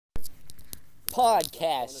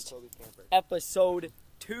Podcast episode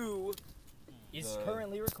 2 is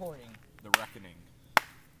currently recording. The Reckoning.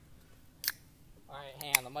 Alright,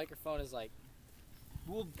 hang on. The microphone is like...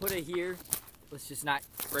 We'll put it here. Let's just not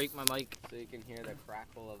break my mic. So you can hear the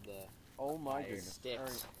crackle of the... Oh my Fire goodness.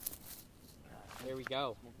 Sticks. There we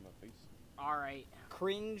go. Alright.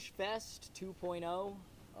 Cringe Fest 2.0.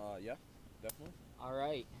 Yeah, definitely.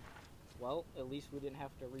 Alright. Well, at least we didn't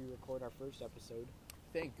have to re-record our first episode.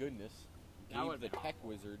 Thank goodness. That Gabe, would've the been tech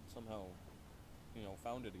wizard, somehow,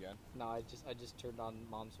 found it again. No, I just turned on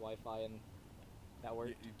Mom's Wi-Fi and that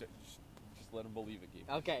worked. Just let him believe it, Gabe.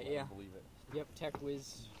 Okay, Just let yeah. him believe it. Yep, Tech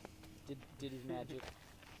Wiz did his magic.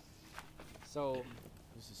 So,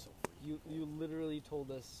 This is so freaky. you literally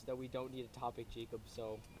told us that we don't need a topic, Jacob,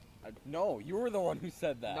 so... No, you were the one who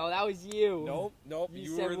said that. No, that was you! Nope, You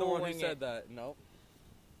you said were the we'll one who wing said it. that. Nope.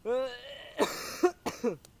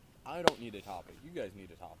 I don't need a topic. You guys need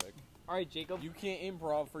a topic. Alright, Jacob. You can't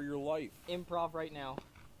improv for your life. Improv right now.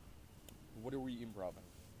 What are we improving?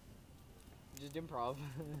 Just improv.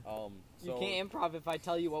 You So can't improv if I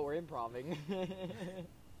tell you what we're improving.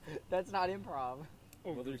 That's not improv.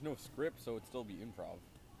 well, there's no script, so it'd still be improv.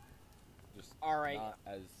 Just Alright. not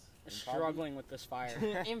as improv-y. Struggling with this fire.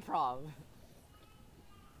 Improv.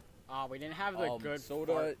 We didn't have the good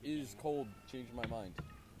soda fart. is cold. Changed my mind.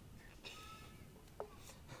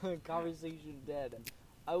 Conversation dead.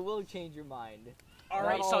 I will change your mind.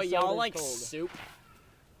 Alright, Not so all y'all soda's like cold. soup?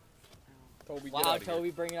 Toby, get Wow, out of here. Toby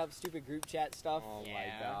bringing up stupid group chat stuff. Oh Yeah. my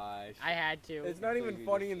gosh. I had to. It's not even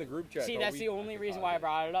funny in the group chat. See, Toby. that's the only reason why I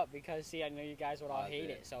brought it up, because, see, I knew you guys would all hate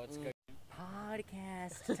Okay. it, so it's good.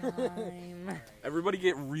 Podcast time. Everybody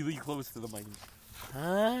get really close to the mic.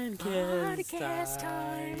 Podcast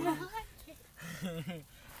time.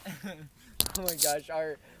 Oh my gosh,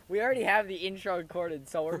 we already have the intro recorded,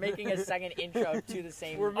 so we're making a second intro to the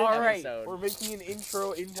same episode. We're making an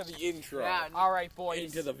intro into the intro. Yeah, Alright, boys.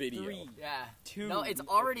 Into the video. 3, Yeah. 2. No, it's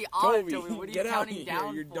already on, Toby, Toby. What are you get out counting here.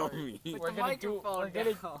 down You're for? dummy. Put We're the gonna do- microphone we're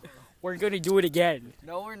gonna- down. We're gonna do it again.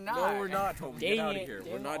 No, we're not. No, we're not, Toby. Dang Get out of it. here.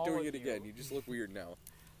 Damn We're not all doing of it you. again. You just look weird now.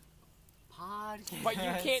 Podcast. But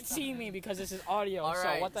you can't see me because this is audio,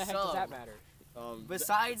 Alright, so what the heck so- does that matter?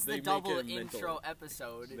 Besides They the make double a mental- intro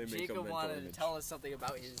episode, they make a Jacob mental wanted image. to tell us something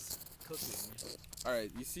about his cooking. All right,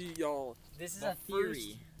 you see, y'all. This is the a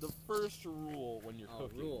theory. The first rule when you're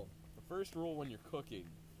cooking. Rule. The first rule when you're cooking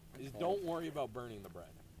is don't worry about burning the bread.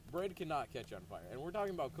 Bread cannot catch on fire, and we're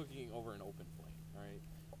talking about cooking over an open flame. All right,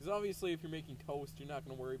 because obviously, if you're making toast, you're not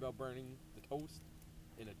going to worry about burning the toast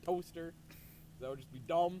in a toaster. That would just be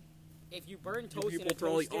dumb. If you burn You toast in people a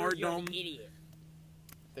probably toaster, are you're dumb. an idiot.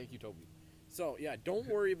 Thank you, Toby. So yeah, don't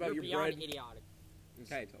worry about You're your beyond bread. idiotic.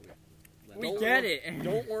 Okay, Toby. We Don't get wor- it.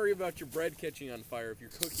 Don't worry about your bread catching on fire if you're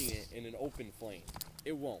cooking it in an open flame.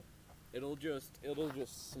 It won't. It'll just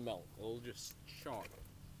smelt. It'll just char.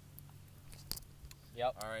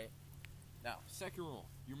 Yep. All right. Now, second rule: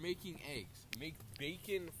 you're making eggs. Make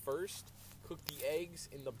bacon first. Cook the eggs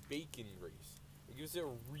in the bacon grease. It gives it a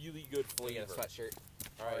really good We flavor. get a sweatshirt.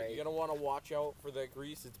 All right. Alright. You're gonna want to watch out for that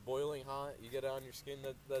grease. It's boiling hot. You get it on your skin.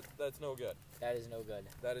 That's no good. That is no good.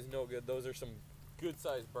 That is no good. Those are some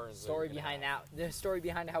good-sized burns. that Story you're gonna behind have. that. The story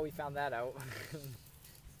behind how we found that out.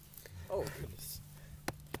 Oh goodness.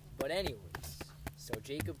 But anyways, so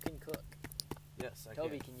Jacob can cook. Yes, I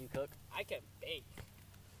Toby, can. can you cook? I can bake.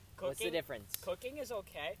 What's the difference? Cooking is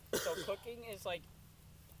okay. So cooking is like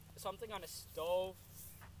something on a stove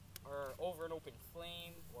or over an open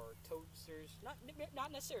flame or toasters.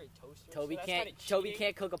 Not necessarily toasters. Toby so that's can't. kinda Toby cheating.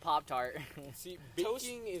 can't cook a Pop-Tart. See, Toast-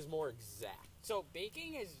 baking is more exact. So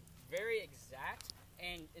baking is very exact,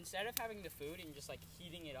 and instead of having the food and just like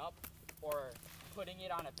heating it up or putting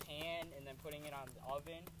it on a pan and then putting it on the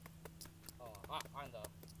oven, on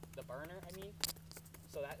the burner, I mean.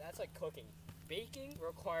 So that's like cooking. Baking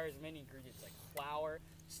requires many ingredients like flour,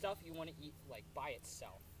 stuff you want to eat like by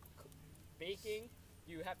itself. Baking,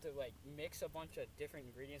 you have to like mix a bunch of different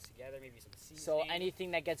ingredients together, maybe some seasoning. So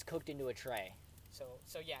anything that gets cooked into a tray.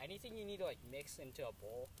 So yeah, anything you need to like mix into a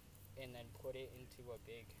bowl and then put it into a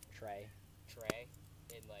big Tray. tray,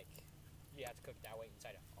 and like you have to cook that way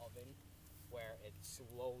inside an oven where it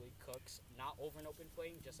slowly cooks, not over an open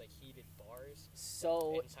flame, just like heated bars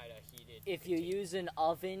So inside a heated if you container. use an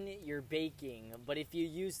oven, you're baking. But if you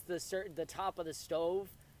use the top of the stove,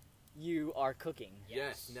 you are cooking.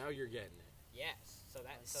 Yes, now you're getting it. Yes, so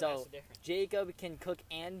that's So the difference. Jacob can cook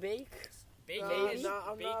and bake. Baking maybe? is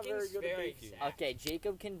I'm not very baking's good at baking. exact. Okay,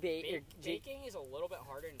 Jacob can bake. Baking is a little bit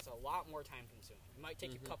harder and it's a lot more time consuming. It might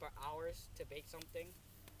take you a couple hours to bake something,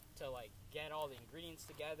 to like get all the ingredients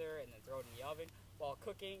together and then throw it in the oven. While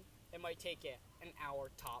cooking, it might take it an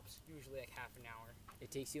hour tops, usually like half an hour. It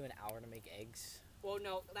takes you an hour to make eggs. Well,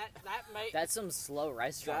 no, that might. That's some slow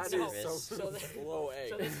restaurant That is service. so that- slow egg.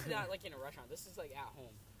 So this is not like in a restaurant. This is like at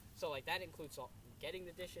home. So like that includes getting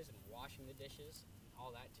the dishes and washing the dishes and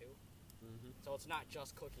all that too. Mhm. So it's not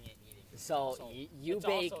just cooking and eating. It's So also- you it's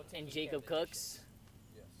bake also taking and care Jacob of the cooks.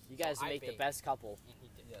 Yes. You guys So I make the bake. best couple. And he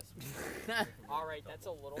did. Yes. All right, that's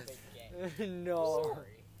a little bit gay. No.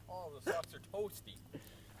 Sorry. Oh, the socks are toasty.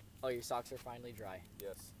 Oh, your socks are finally dry.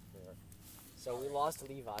 Yes. They are. So we lost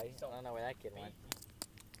Levi. So- I don't know where that kid went.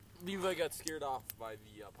 Levi got scared off by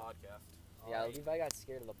the podcast. Yeah, Alright. Levi got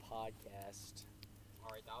scared of the podcast. All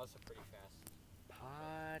right, that was a pretty fast.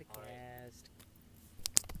 Podcast.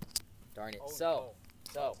 Darn it. Oh, So,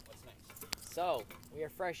 no. so, What's next? so we are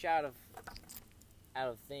fresh out of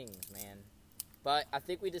things, man. But I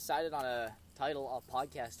think we decided on a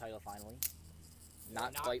podcast title finally.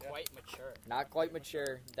 Not quite mature. Not quite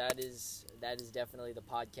mature. That is definitely the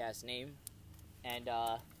podcast name. And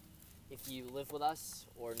if you live with us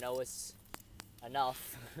or know us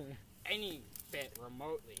enough, Any bit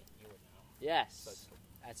remotely, you would know. yes,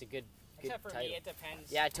 that's a good Except for title. me, it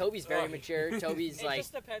depends. Yeah, Toby's very Oh. mature. Toby's It like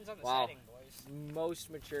just depends on the wow. setting, boys. most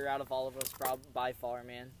mature out of all of us, by far,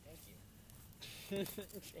 man. Thank you.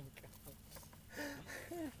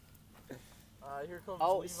 Here comes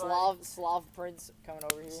Oh, Levi. Slav Prince coming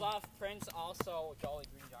over here. Slav Prince, also Jolly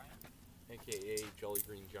Green Giant. AKA Jolly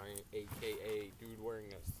Green Giant, AKA dude wearing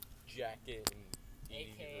a jacket in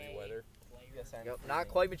 80-degree weather. Player. Yes, I'm Yep, free. not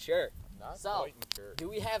quite mature. Not So, quite mature. Do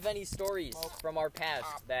we have any stories Smoke. from our past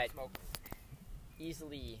Pop, that smoke.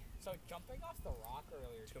 easily So jumping off the rock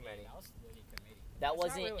earlier Too today, many. that was really committing. that That's not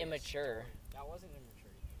wasn't really a immature story. That wasn't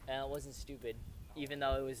immature. and it wasn't stupid, even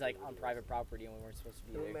though it was like on private property and we weren't supposed to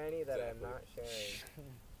be Too there? many that Exactly. I'm not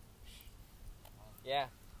sharing. Yeah,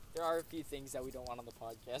 there are a few things that we don't want on the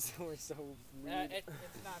podcast. We're so rude. It's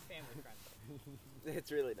not family friendly.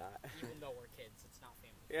 It's really not. Even though we're kids, it's not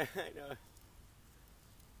family. Yeah, I know.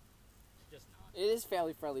 It's just not. It is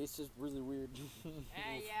family friendly. It's just really weird.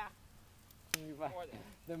 Yeah. Levi, Or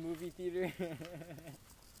the movie theater.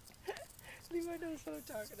 Levi knows what I'm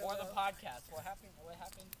talking or the about. podcast. What happened? What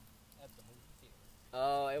happened at the movie theater?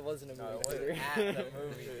 Oh, it wasn't a No, movie it theater. wasn't at the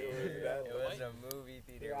movie It theater. was It was a movie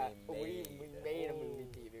theater we made a movie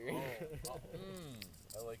theater.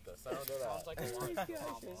 I like the sound of Sounds that. like Oh a my large gosh, it's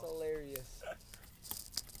combo. hilarious.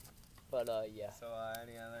 But yeah, So,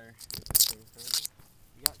 any other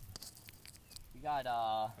we got Quite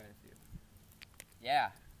a few. yeah.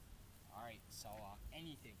 All right. So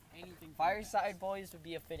anything. from the Fireside past. Boys would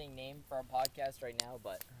be a fitting name for our podcast right now,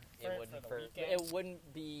 but For it wouldn't. the weekend? It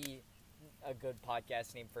wouldn't be a good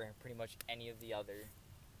podcast name for pretty much any of the other.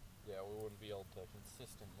 Yeah, we wouldn't be able to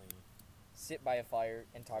consistently. Sit by a fire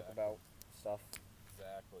and talk Exactly. about stuff.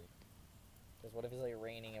 Exactly. Because what if it's like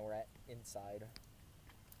raining and we're inside?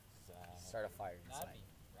 Start a fire That'd inside.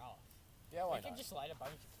 be rough. Yeah, why We could not? just light a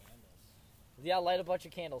bunch of candles. Yeah, light a bunch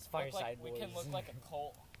of candles. Look like- Fireside we Boys. can look like a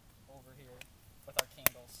cult over here with our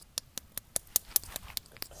candles.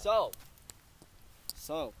 So,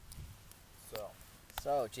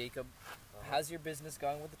 So, Jacob, uh-huh. how's your business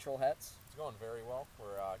going with the troll hats? It's going very well.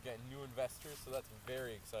 We're getting new investors, so that's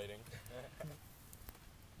very exciting.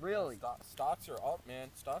 Stocks are up, man.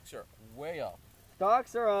 Stocks are way up.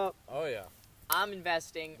 Stocks are up. Oh yeah. I'm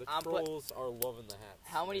investing. The I'm put. trolls are loving the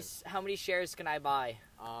hats. How many shares can I buy?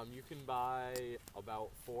 You can buy about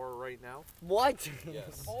 4 right now. What?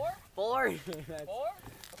 Yes. 4? 4? 4? A that's-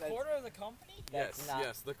 quarter of the company? That's yes. not-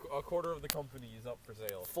 Yes. A quarter of the company is up for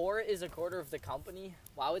sale. 4 is a quarter of the company.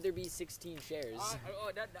 Why would there be 16 shares? No,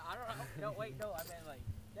 I don't know. No, wait, no. I mean, like,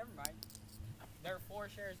 never mind. There are 4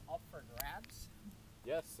 shares up for grabs.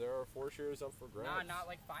 Yes, there are 4 shares up for grabs. Nah, not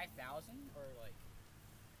like 5,000 or like.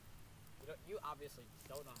 You obviously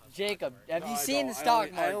don't know how. stocks Jacob, work. have No, you I seen don't. the stock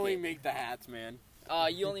I only market? make the hats, man.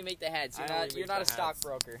 You only make the heads. I only You're make not the a hats.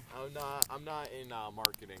 stockbroker. I'm not in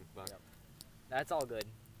marketing, but Yep. That's all good.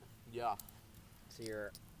 yeah, So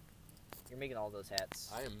you're making all those hats.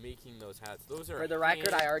 I am making those hats. Those are For the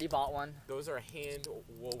record, I already bought one. those are hand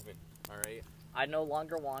woven. All right, I no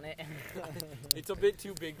longer want it. it's a bit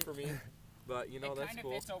too big for me, but you know it that's kind of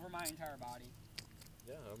cool. fits over my entire body.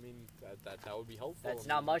 Yeah, I mean that would be helpful. That's I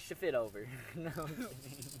not mean, much to fit over. No.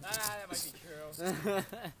 That might be true.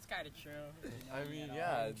 It's kind of true. I mean,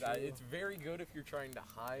 yeah, it's very good if you're trying to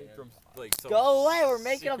hide from like some. Go away! We're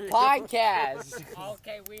making a serious- podcast.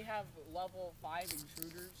 Okay, we have level 5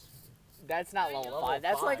 intruders. That's not level Level 5.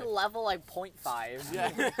 That's like 5. level like 0.5.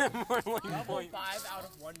 Yeah, more like Level point. 5 out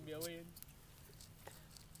of 1 million.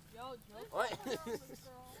 What?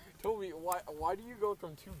 Toby, why do you go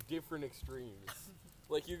from 2 different extremes?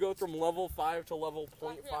 Like you go from level 5 to level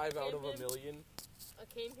 0.5 out of a million. I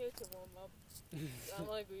came here to warm up. I'm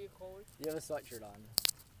like really cold. You have a sweatshirt on.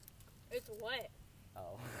 It's wet.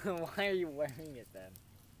 Oh. Why are you wearing it then?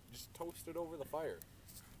 Just toast it over the fire.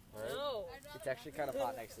 Alright? No. It's actually kind of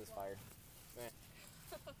hot next to this fire.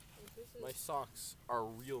 My socks are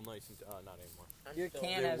real nice and not anymore. Your can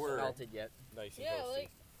They hasn't were. melted yet. Nice and Yeah, toasty. like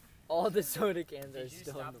All the soda cans are Did you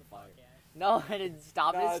still stop in the the fire. podcast? No, I didn't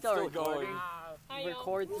stop. Nah, It's it's still still recording. going. Wow. Hi,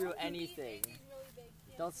 Record y'all. through anything.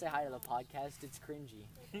 Don't say hi to the podcast. It's cringy.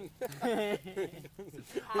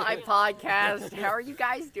 Hi, podcast. How are you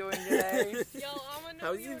guys doing today? Yo, I'm gonna know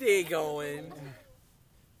How's your your day going?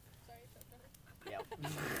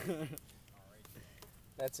 Yep.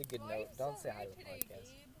 That's a good note. Don't say hi to the podcast.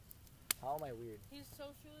 How am I weird? He's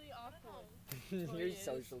socially awkward. You're he is.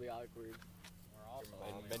 socially awkward. We're also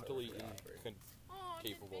And mentally Oh,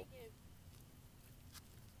 Capable.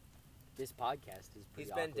 This podcast is pretty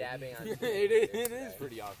He's awkward. been dabbing on it is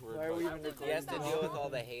pretty awkward. Why are we but even He has to recording? deal with all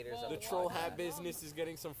the haters of the the troll podcast. hat business is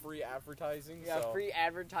getting some free advertising. Yeah, so. free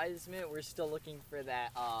advertisement. We're still looking for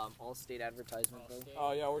that Allstate advertisement though. Allstate.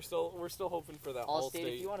 Oh yeah, we're still hoping for that Allstate,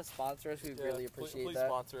 Allstate. if you want to sponsor us, we'd really appreciate please that.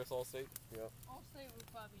 sponsor us, Allstate. I'll say we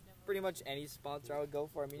probably never. Pretty much any sponsor I would go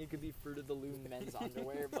for. I mean, it could be Fruit of the Loom men's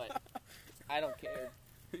underwear, but I don't care.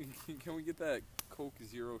 Can we get that Coke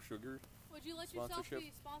Zero Sugar? Would you let yourself Sponsorship?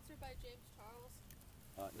 be sponsored by James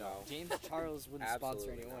Charles? No. James Charles wouldn't sponsor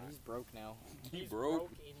Absolutely anyone. not. He's broke now. He He's broke.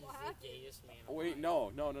 and he's What the happened? gayest man. Oh, wait,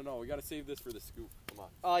 no. We gotta save this for the scoop. Come on.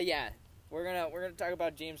 Oh yeah, we're gonna talk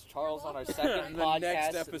about James Charles on our second the podcast.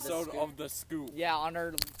 next The episode Scoop. of the scoop. Yeah, on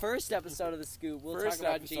our first episode of the Scoop, we'll First talk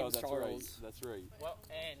about episode, James that's Charles. right. That's right. Well,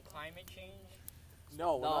 and climate change.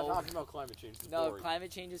 No, we're not No. talking about climate change. It's No, boring. climate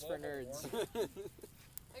change is for Global nerds. warming.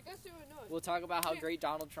 I guess you would know. We'll talk about how great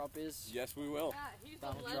Donald Trump is. Yes, we will. Yeah, he's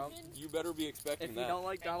Donald a Trump. legend. You better be expecting If you that. don't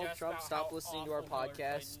like And Donald just Trump, about stop how listening to our awful Hillary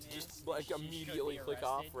podcast. Clinton is. Just like She should immediately be click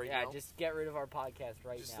off arrested. right Yeah, now. just get rid of our podcast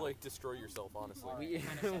right Just now. like destroy yourself, honestly. Alright. we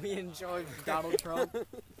Kinda said we that. enjoy Donald Trump. I mean,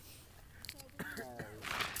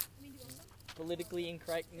 do you want some? Politically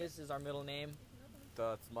incorrectness is our middle name.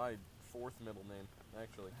 That's my fourth middle name,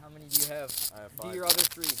 actually. How many do you have? I have Do five. your other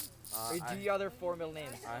three. Or do I, your other four middle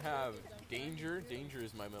names. I have Danger. Danger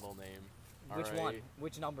is my middle name. Which Alright. one?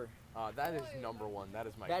 Which number? That is number one. That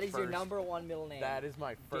is my That is first, your number one middle name. That is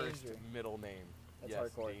my first Danger. middle name. That's yes,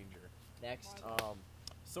 hardcore. Danger. Next.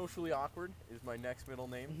 Socially Awkward is my next middle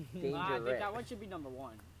name. Danger I think Rick. that one should be number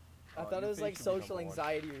one. I thought you it was think like should be number social one.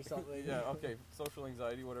 anxiety or something. Yeah, okay. Social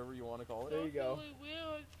anxiety, whatever you want to call it. There you go. Socially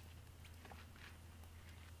weird.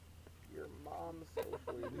 Your mom's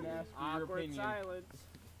socially Awkward silence.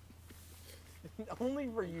 Only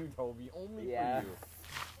for you, Toby. Only Yeah. for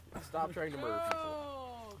you. Stop trying to murder people.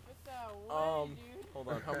 Whoa, get that way, dude. Hold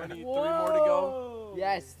on. How many? 3 more to go.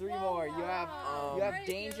 Yes, 3 more. You have you have Right,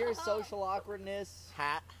 danger, dude. social awkwardness,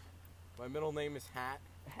 Hat. My middle name is Hat.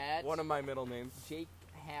 hat. One of my middle names. Jake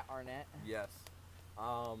Hat Arnett. Yes.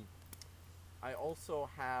 I also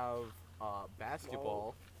have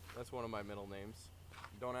basketball. That's one of my middle names.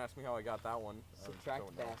 Don't ask me how I got that one. I Subtract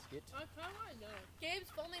don't know. basket. I kind of know. Gabe's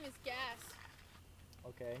full name is Gas.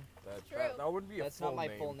 Okay. True. That would be a That's full not my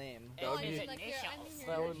name. full name. That would I be- mean, like your, I mean your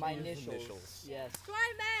That was my His initials. initials. Yes. That's what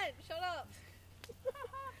I meant. Shut up.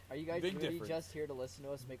 Are you guys Big really difference. just here to listen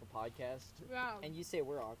to us make a podcast? Yeah. And you say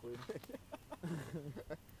we're awkward.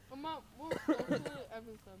 I'm not. We're socially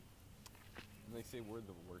everything. And they say we're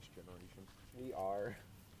the worst generation. We are.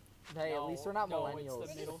 Hey, at least we're not No, it's the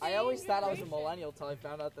millennials. middle I always thought I was a millennial till I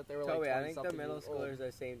found out that they were like Toby, I 20 think the something middle years old. schoolers are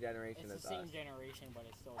the same generation It's as the us. same generation, but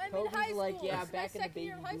it's still. I'm in Toby's high like, school. yeah, This is my back in the second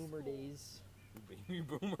year baby of high boomer school. days. Baby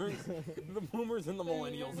boomers. The boomers and the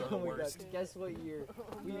millennials are the Oh my worst. God, guess what year?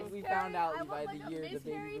 We Miscarried? found out, I Levi, look the like a year the baby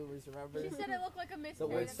miscarried? boomers, remember? She said I look like a The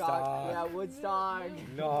miscarried. Woodstock. Yeah, Woodstock.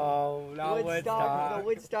 No, not Woodstock. The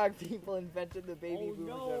Woodstock people invented the baby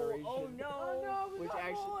boomer generation. Oh no, we Which got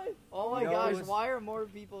actually- boys. Oh my No, gosh, it was- why are more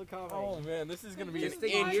people coming? Oh man, this is gonna be Just an the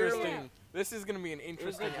year- interesting. This is gonna be an It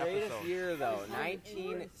was interesting the greatest episode. year, though.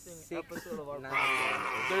 Interesting episode of our 1969.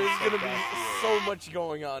 podcast. There's gonna be so much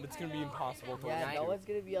going on. It's gonna be impossible to Yeah, listen no to. one's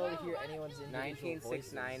gonna be able to hear anyone's individual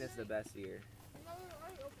 1969 voices. is the best year.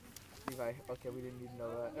 Levi, okay, we didn't need to know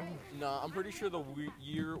that. No, I'm pretty sure the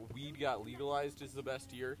year weed got legalized is the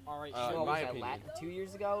best year. All right, Uh, What in was my that, opinion. 2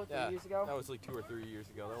 years ago? 3 Yeah, years ago? That was like 2 or 3 years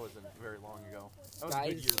ago. That wasn't very long ago. That was a good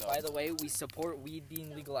Guys, year though. by the way, we support weed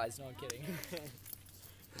being legalized. No, I'm kidding.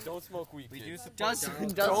 Don't smoke weed. We do kids. support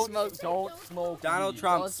Don't Donald smoke. Don't smoke. Donald weed.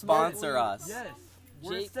 Trump, Don't smoke sponsor weed. us. Yes,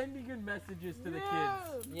 we're Jake- sending good messages to the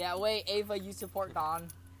kids. Yeah, wait, Ava, you support Don.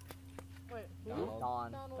 Wait.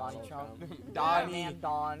 Don. Donald Donnie Trump. Trump. Donnie. My man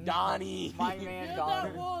Don. Donnie. My You man had Don.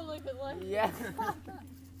 that wall like it like. Yeah.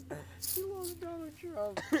 She loves Donald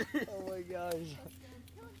Trump. Oh my gosh.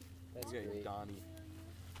 That's Okay, great. Donnie.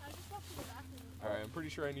 I just walked to the bathroom. Alright, I'm pretty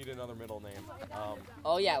sure I need another middle name.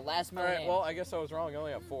 Oh yeah, last middle Alright, name. well, I guess I was wrong. I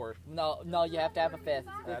only have 4. No, you have to have a fifth.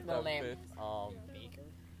 Fifth That's middle the name. 5th. Baker?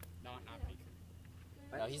 No, not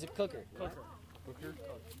Baker. No, he's a cooker. Cooker. Cooker?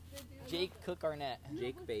 Jake Cook Arnett.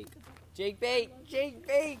 Jake Bake. Jake Bake. Jake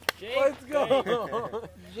Bake. Jake Let's go!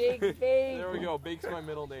 Jake Bake. There we go. Bake's my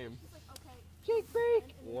middle name. Jake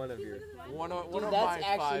Bake. One of your. One of Dude, my that's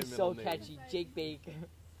 5 actually so middle names. catchy. Jake Bake.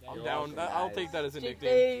 I'm You're down. welcome, I'll guys. take that as a Jake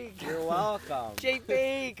nickname. Bake. You're welcome. Jake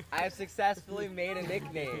Bake. I've successfully made a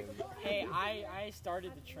nickname. Hey, I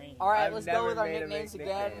started the train. All right, I've let's go never with our made a nicknames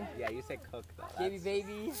nickname. again. Yeah, you said Cook though. Gabby That's-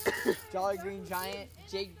 Baby, Jolly Green Giant,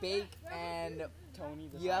 Jake Bake, and Tony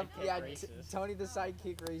the you have sidekick T- racist. Tony the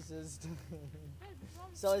sidekick racist.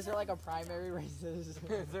 So is there like a primary racist?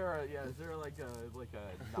 Is there like a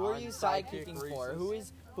Who are you non-sidekick sidekicking for?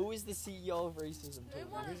 racist? Who is the CEO of racism?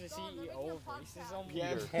 Toby? Who's the CEO of racism?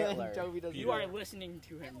 Yeah, Hitler. Toby doesn't. You are listening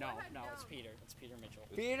to him. No, it's Peter. It's Peter Mitchell.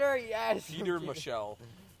 Peter, yes. Peter Michelle.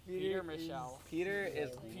 Peter is- Michelle. Peter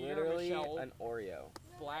is Peter literally Michelle. an Oreo.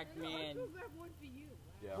 Black man.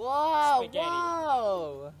 Yeah. Whoa, Spaghetti.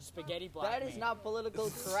 whoa. Spaghetti black That man. is not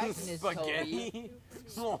political correctness, Toby. Spaghetti?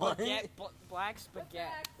 What? Black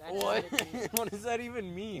spaghetti. That's What? what it is. What does that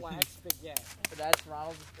even mean? Black spaghetti. That's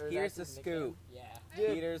Ronald. or Here's that's the his nickname. scoop. Yeah.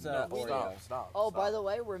 Dude, Peter's No, a Oreo. stop. Oh, by the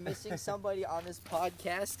way, we're missing somebody on this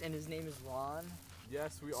podcast, and his name is Ron.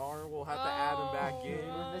 Yes, we are. We'll have to add him back in.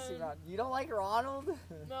 We're missing Ron. You don't like Ronald?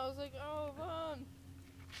 No, I was like, oh, Ron.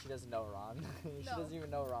 She doesn't know Ron. She No. doesn't even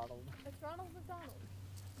know Ronald. It's Ronald McDonald.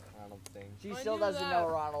 I don't think. She I still knew doesn't that. know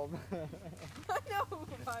Ronald. I know who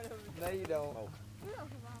Ronald is. No, you don't. Oh. We know who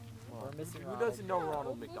Ronald We're missing Who Ronald. doesn't know Yeah,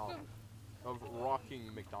 Ronald look McDonald? him. Of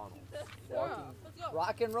Rocking McDonald's. is. Walking- Yeah, let's go.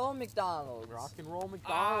 Rock and roll McDonald's. Rock and roll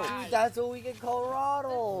McDonald's. Ah. Dude, that's what we could call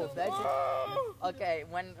Ronald. That's That's the okay.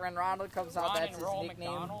 When Ronald comes out, Ron that's and his roll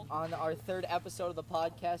nickname. McDonald? On our 3rd episode of the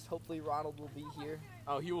podcast, hopefully Ronald will be here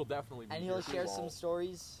Oh, he will definitely be and here. he'll share some won't.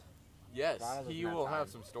 stories. Yes, Ronald he doesn't have will time. have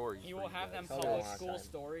some stories. He for will you have guys. them Totally public won't have school time.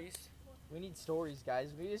 stories. We need stories,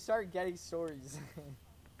 guys. We need to start getting stories.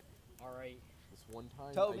 All right. This one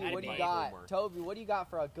time. Toby, I did what do you my got? homework. Toby, what do you got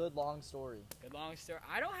for a good long story? Good long story.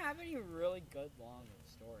 I don't have any really good long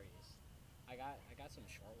stories. I got some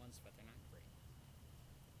short ones, but they're not great.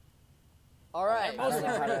 All right. They're mostly,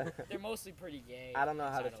 I don't know how pretty, to- they're mostly pretty gay. I don't know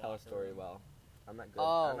how to inside the tell a locker story room. well. I'm not good.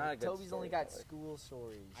 Oh, I'm not a good Toby's only got storyteller. school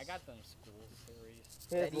stories. I got them school stories.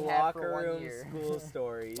 that His he had for locker 1 room year. school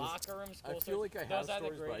stories. Locker room school I feel stories. like I have Those are the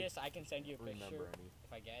stories, but I greatest. I can send you a picture Remember any?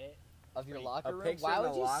 if I get it. Of your Wait, locker a room? picture Why in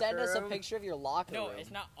would the you send locker us a room? picture of your locker No, room?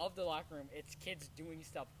 it's not of the locker room. It's kids doing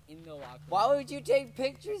stuff in the locker room. Why would you take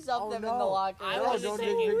pictures of Oh, them in no. the locker room? I No, wasn't don't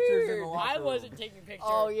taking take pictures in the weird. locker I room. wasn't taking pictures.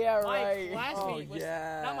 Oh, yeah, my right. classmate Oh, was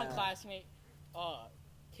yeah. not my classmate.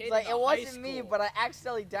 Kid It's like, in it the high wasn't me, school. but I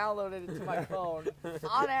accidentally downloaded it to my phone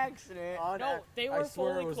on accident. No, they were I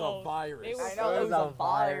swear fully it was clothed. a virus. They were I know it was a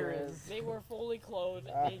virus. They were fully clothed.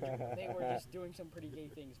 They were just doing some pretty gay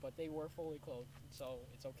things, but they were fully clothed, so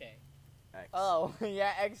it's okay. X. Oh,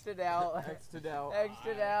 yeah, X'd it out. X'd it out. X'd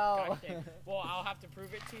it out. God damn. Well, I'll have to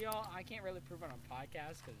prove it to y'all. I can't really prove it on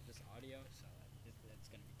podcast because it's just audio, so it's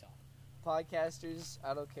gonna be tough. Podcasters,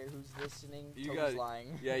 I don't care who's listening. You Toby's got-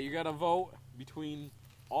 lying. Yeah, you gotta vote between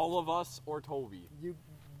all of us or Toby.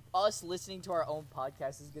 Us listening to our own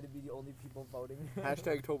podcast is going to be the only people voting.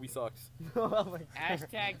 Hashtag Toby sucks. Oh my God.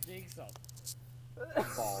 Hashtag Jigsaw.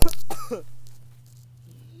 Balls.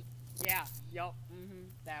 Yeah. Yup.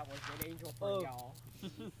 That was an angel for Oh.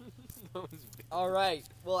 y'all. All right.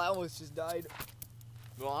 Well, I almost just died.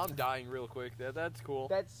 Well, I'm dying real quick. That's cool.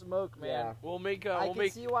 That's smoke, man. Yeah. We'll make I we'll can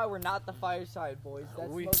make see why we're not the fireside boys. That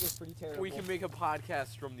We- smoke is pretty terrible. we can make a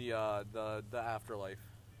podcast from the afterlife.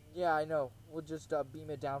 Yeah, I know. We'll just beam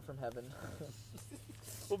it down from heaven.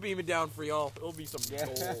 We'll beam it down for y'all. It'll be some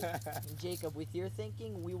gold. Jacob, with your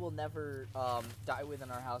thinking, we will never die within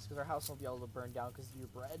our house because our house won't be able to burn down because of your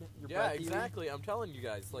bread. Your Yeah, bread theory. exactly. I'm telling you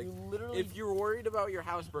guys, like, You literally. if you're worried about your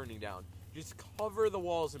house burning down, just cover the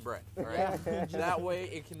walls in bread. All right. Yeah. That way,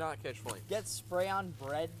 it cannot catch flame. Get spray on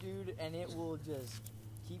bread, dude, and it will just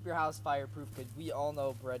keep your house fireproof because we all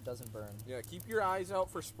know bread doesn't burn. Yeah, keep your eyes out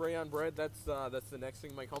for spray on bread. That's the next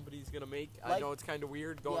thing my company's gonna make. I Like- know it's kind of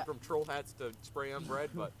weird going Yeah. from troll hats to spray on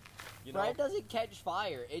bread, but you know Bread doesn't catch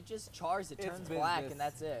fire. It just chars. It It's turns black, business. and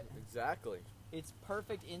that's it. exactly, It's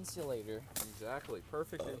perfect insulator. exactly.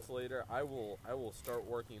 Perfect insulator. I will start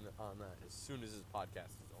working on that as soon as this podcast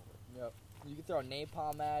is over. Yep. You can throw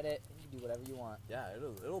napalm at it. You can do whatever you want. Yeah,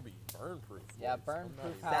 it'll be burn proof. Yeah, boys. burn I'm not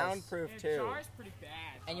proof even- house. Soundproof It too. jars pretty bad.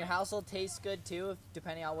 And your house will taste good too,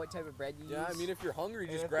 depending on what type of bread you Yeah, I use. mean, if you're hungry,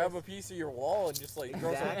 And just if grab a it's- piece of your wall and just like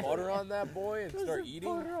throw some Exactly. butter on that boy and start eating.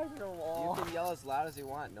 on your You wall. can yell as loud as you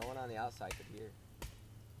want. No one on the outside could hear.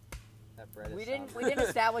 That bread is We didn't soundproof.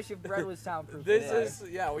 establish if bread was soundproof. This today. is we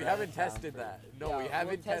Bread haven't is tested soundproof. that. No, Yeah, we we'll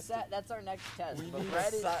haven't test tested. that. That's our next test. We But need,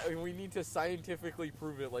 bread is we need to scientifically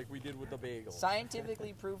prove it like we did with the bagel.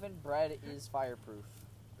 scientifically proven. Bread is fireproof.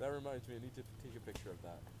 That reminds me, I need to take a picture of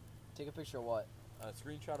that. Take a picture of what? A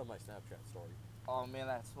screenshot of my Snapchat story. Oh man,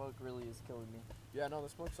 that smoke really is killing me. Yeah, no, the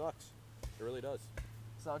smoke sucks. It really does.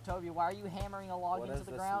 So Toby, why are you hammering a log What into is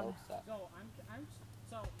the the ground? smoke suck?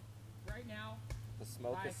 So so right now The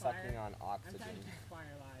smoke By is sucking fire. on I'm oxygen. trying to keep the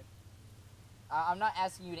fire alive. I'm not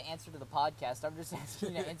asking you to answer to the podcast. I'm just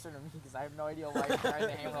asking you to answer to me because I have no idea why you're trying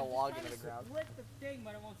to hammer a log into the ground. Split the thing,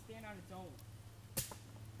 but it won't stand on its own.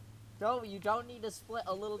 Toby, you don't need to split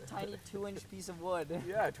a little tiny 2-inch piece of wood.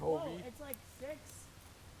 Yeah, Whoa, Toby. it's like 6.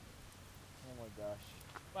 Oh my gosh.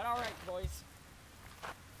 But all right, boys.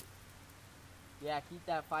 Yeah, keep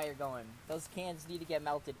that fire going. Those cans need to get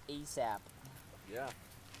melted ASAP. Yeah.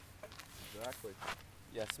 Exactly.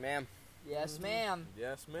 Yes, ma'am. Yes, Mhm. ma'am.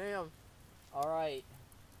 Yes, ma'am. All right.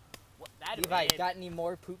 What, that Levi, babe, got any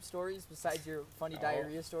more poop stories besides your funny No.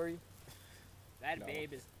 diarrhea story? that No.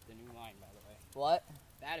 babe is the new line, by the way. What?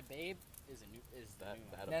 That babe is the new That- line.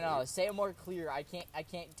 that- No, no. Say it more clear. I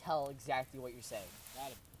can't tell exactly what you're saying.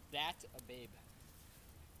 That a babe.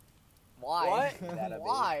 Why? What? That a babe.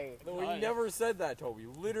 Why? No, we Right. never said that, Toby.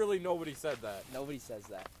 Literally nobody said that. Nobody says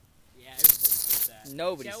that. Yeah, everybody says that.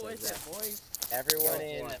 Nobody Get says with that. it, boys. Everyone Go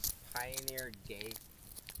in for it. Pioneer Gay.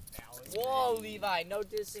 Whoa, Levi! No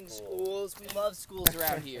dissing schools. We love schools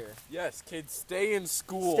around here. Yes, kids, stay in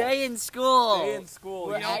school. Stay in school. Stay in school.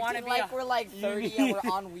 We're You don't wanna acting be like a- we're like 30 and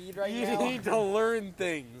we're on weed right you now. need to learn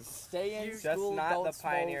things. Stay in Just school. not don't the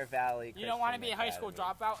Pioneer smoke. Valley. You don't want to Christian be a high school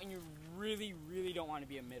Academy. dropout, and you really, really don't want to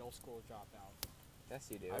be a middle school dropout. Yes,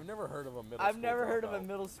 you do. I've never heard of a middle I've school never heard of a dropout.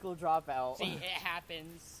 middle school dropout. See, it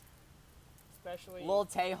happens. Especially. Lil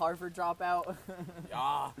Tay Harvard dropout.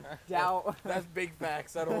 Ah, Doubt. that's big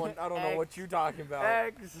facts. I don't know what you're talking about.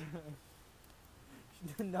 X.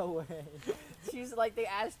 No way. She's like they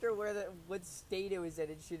asked her what state it was in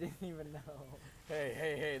and she didn't even know.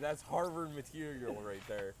 Hey, that's Harvard material right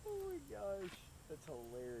there. Oh my gosh. That's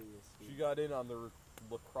hilarious. She Dude. got in on the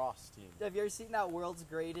lacrosse team. Have you ever seen that world's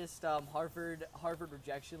greatest Harvard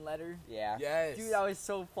rejection letter? Yeah. Yes. Dude, that was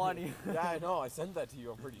so funny. Yeah, I know. I sent that to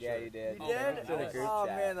you. I'm pretty Yeah, sure. you did. You Oh, did? man, It's in a group Oh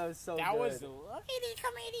chat. man, that was so that good. was the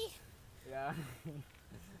committee. Yeah.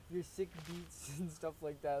 Your sick beats and stuff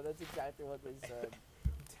like that. That's exactly what they said.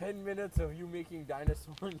 10 minutes of you making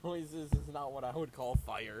dinosaur noises is not what I would call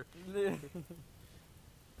fire.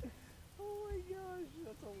 Oh my gosh,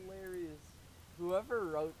 that's hilarious. Whoever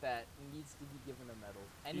wrote that needs to be given a medal.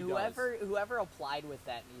 And He whoever applied with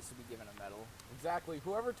that needs to be given a medal. Exactly.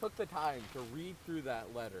 Whoever took the time to read through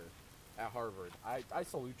that letter at Harvard, I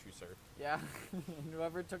salute you, sir. Yeah. And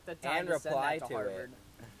whoever took the time And to send reply that to to it. Harvard.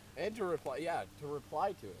 And to reply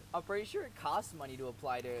to it. I'm pretty sure it costs money to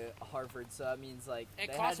apply to Harvard, so that means like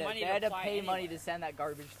It they costs had to, money they to had to apply pay money anyway. to send that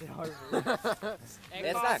garbage to Harvard. It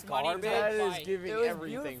It's costs not money to garbage. That apply. is giving It was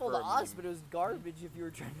everything beautiful for to a us, meme. but it was garbage if you were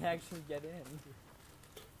trying to actually get in.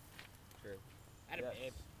 That a Yes.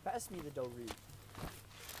 babe. Pass me the dorit.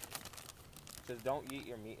 Just don't eat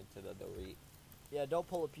your meat into the dorit. Yeah, don't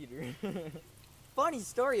pull a Peter. Funny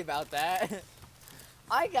story about that.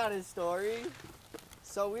 I got a story.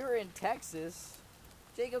 So we were in Texas.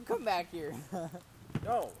 Jacob, come back here.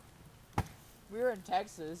 No. We were in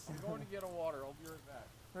Texas. I'm going to get a water. I'll be right back.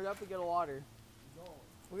 Hurry up and get a water.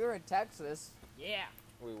 We were in Texas. Yeah.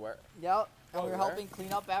 We were. Yep. And Oh, we were where? helping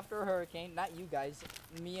clean up after a hurricane. Not you guys.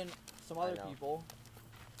 Me and some I other know. people.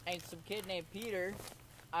 And some kid named Peter.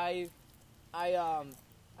 I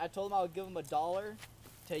told him I would give him $1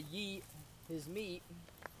 to yeet his meat.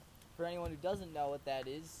 For anyone who doesn't know what that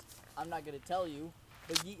is, I'm not gonna tell you.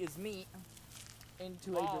 But yeet his meat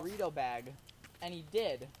into a Oh. Dorito bag. And he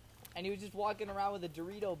did. And he was just walking around with a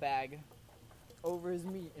Dorito bag over his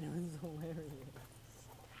meat, and it was hilarious.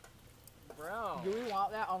 Bro. Do we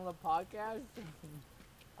want that on the podcast?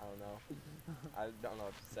 I don't know. I don't know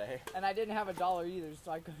what to say. And I didn't have $1 either,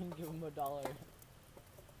 so I couldn't give him $1.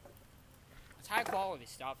 It's high quality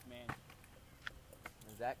stuff, man.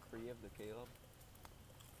 Is that Cree of the Caleb?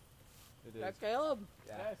 It Is that Caleb?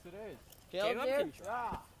 Yeah. Yes, it is. Caleb Caleb here? can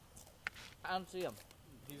try. I don't see him.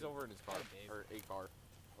 He's over in his car. Got a babe. Or a car.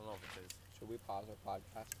 I don't know if it's his. Should we pause our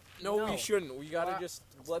podcast? No, No. we shouldn't. We gotta Why- just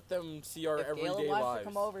let them see our If Caleb everyday wants lives. to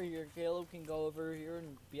come over here, Caleb can go over here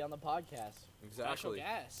and be on the podcast. Special Exactly.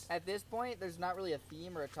 guest At this point, there's not really a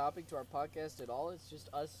theme or a topic to our podcast at all. It's just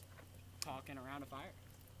us talking around a fire.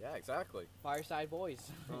 Yeah, exactly. Fireside Boys.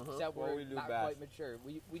 Uh-huh. Except What we're we do not best. quite mature.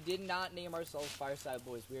 We did not name ourselves Fireside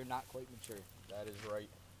Boys. We are not quite mature. That is right.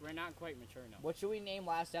 We're not quite mature enough. What should we name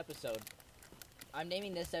last episode? I'm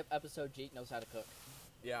naming this episode Jake Knows How to Cook.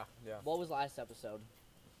 Yeah, yeah. What was last episode?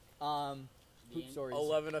 The Poop end- stories.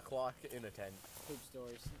 11 o'clock in a tent. Poop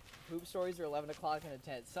stories. Poop stories are 11 o'clock in a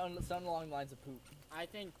tent. Something along the lines of poop. I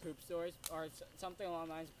think poop stories or something along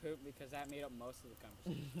the lines of poop because that made up most of the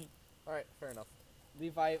conversation. All right, fair enough.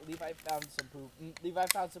 Levi found some poop. Levi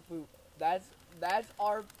found some poop. That's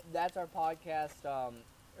our podcast.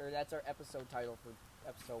 Or that's our episode title for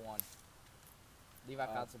episode 1. Levi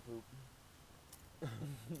found some poop.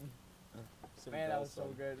 Man, that was so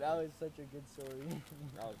good. That was such a good story.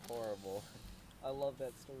 That was horrible. I love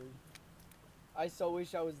that story. I so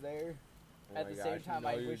wish I was there. Oh At my the same gosh, time, no,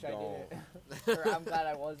 I you wish don't. I didn't. Or I'm glad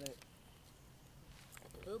I wasn't.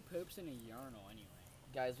 Who poops in a urinal anyway?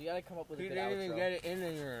 Guys, we gotta come up with a He good didn't outro. even get it in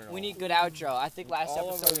the urinal. We need good outro. I think last All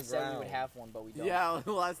over episode the we said we would ground. have one, but we don't. Yeah,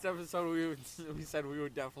 last episode we said we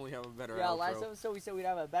would definitely have a better Yeah, outro. last episode we said we'd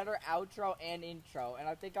have a better outro and intro, and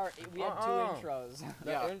I think we had Uh-uh. 2 intros.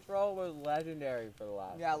 The Yeah. intro was legendary for the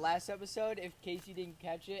last. Yeah, last episode, in case you didn't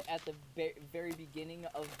catch it, at the very beginning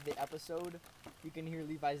of the episode, you can hear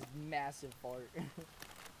Levi's massive fart.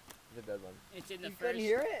 It's a good one. It's in the You first. couldn't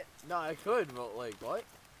hear it? No, I could, but like what?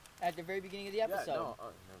 At the very beginning of the episode. Yeah, no,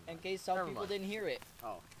 never In mind. case some Never people mind. didn't hear it.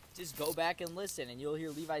 Oh. Just go back and listen, and you'll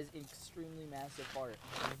hear Levi's extremely massive fart.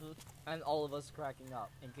 And all of us cracking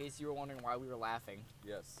up. In case you were wondering why we were laughing,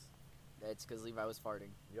 Yes. it's because Levi was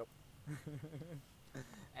farting. Yep.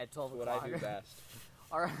 At 12 What o'clock. I do best.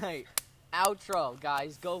 Alright. Outro,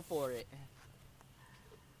 guys. Go for it.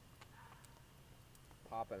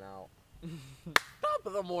 Popping out. Top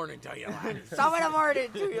of the morning to you, lads. Stop it, I'm already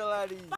to you, laddies.